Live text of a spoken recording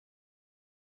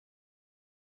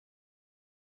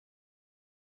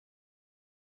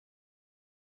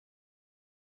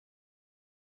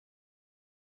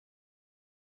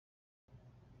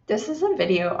This is a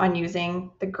video on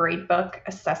using the Gradebook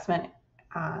assessment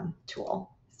tool.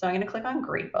 So I'm going to click on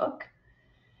Gradebook.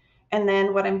 And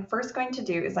then what I'm first going to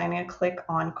do is I'm going to click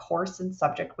on course and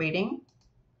subject weighting.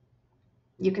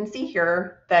 You can see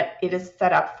here that it is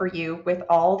set up for you with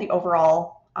all the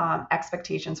overall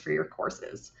expectations for your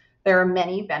courses. There are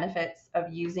many benefits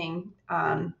of using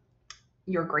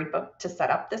your Gradebook to set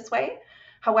up this way.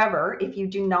 However, if you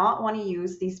do not want to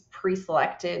use these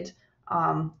pre-selected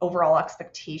overall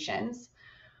expectations,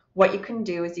 what you can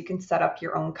do is you can set up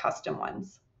your own custom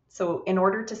ones. So in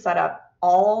order to set up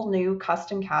all new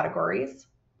custom categories,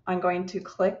 I'm going to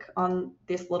click on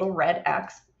this little red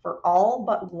X for all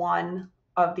but one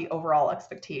of the overall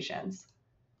expectations.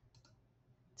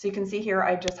 So you can see here,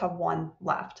 I just have one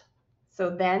left. So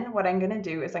then what I'm going to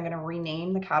do is I'm going to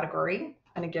rename the category.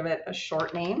 I'm going to give it a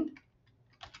short name.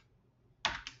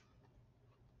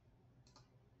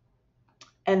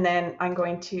 And then I'm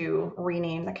going to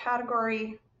rename the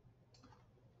category.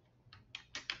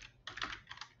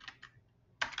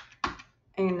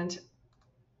 And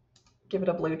give it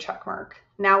a blue check mark.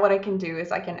 Now what I can do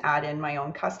is I can add in my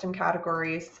own custom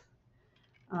categories,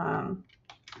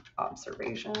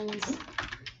 observations,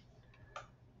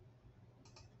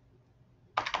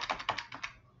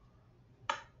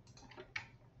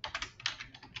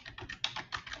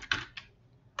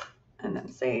 and then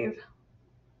save.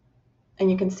 And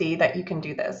you can see that you can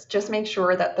do this. Just make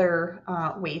sure that their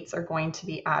weights are going to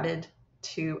be added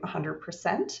to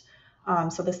 100%.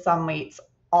 So the sum weights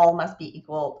all must be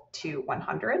equal to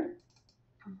 100.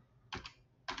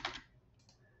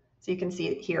 So you can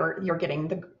see here, you're getting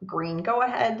the green go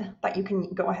ahead, that you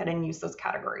can go ahead and use those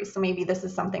categories. So maybe this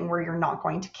is something where you're not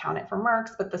going to count it for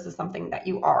marks, but this is something that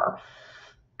you are.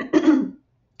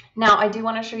 Now, I do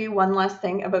want to show you one last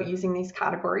thing about using these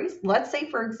categories. Let's say,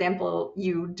 for example,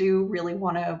 you do really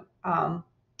want to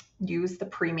use the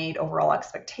pre-made overall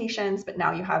expectations, but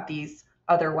now you have these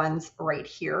other ones right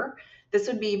here. This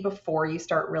would be before you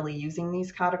start really using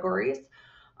these categories.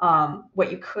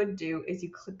 What you could do is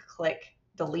you click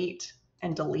delete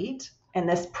and delete, and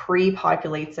this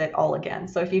pre-populates it all again.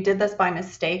 So if you did this by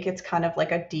mistake, it's kind of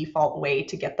like a default way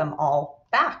to get them all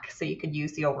back so you could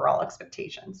use the overall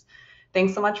expectations.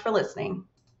 Thanks so much for listening.